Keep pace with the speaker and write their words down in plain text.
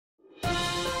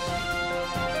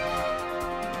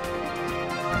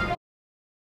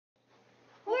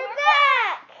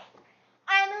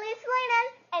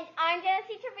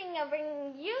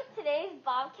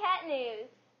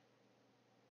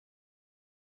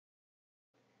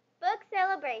Book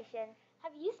celebration.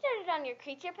 Have you started on your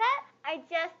creature pet? I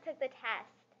just took the test.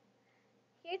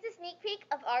 Here's a sneak peek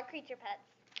of our creature pets.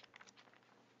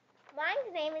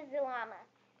 Mine's name is Zulama.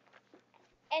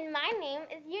 And my name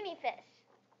is Unifish.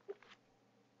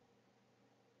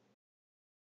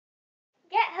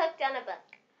 Get hooked on a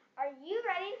book. Are you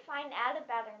ready to find out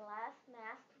about our last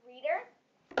masked reader?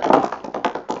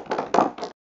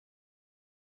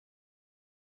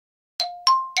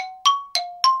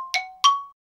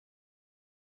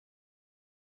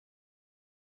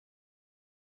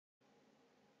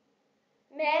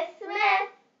 Miss Smith!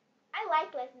 I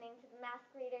like listening to the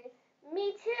masked readers.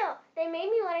 Me too. They made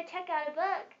me want to check out a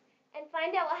book and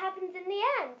find out what happens in the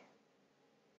end.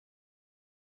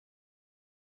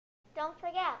 Don't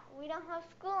forget, we don't have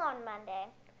school on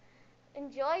Monday.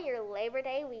 Enjoy your Labor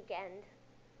Day weekend.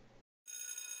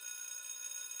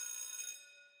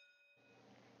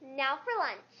 Now for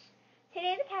lunch.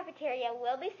 Today the cafeteria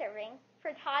will be serving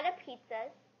frittata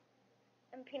pizzas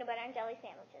and peanut butter and jelly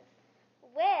sandwiches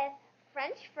with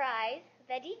French fries,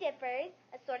 veggie dippers,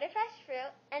 assorted fresh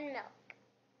fruit, and milk.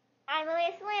 I'm Malia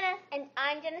Salinas. And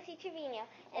I'm Genesee Trevino.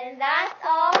 And that's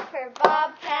all for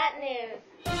Bobcat News.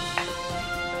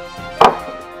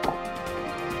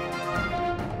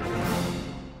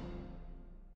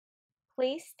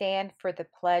 Please stand for the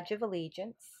Pledge of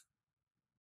Allegiance.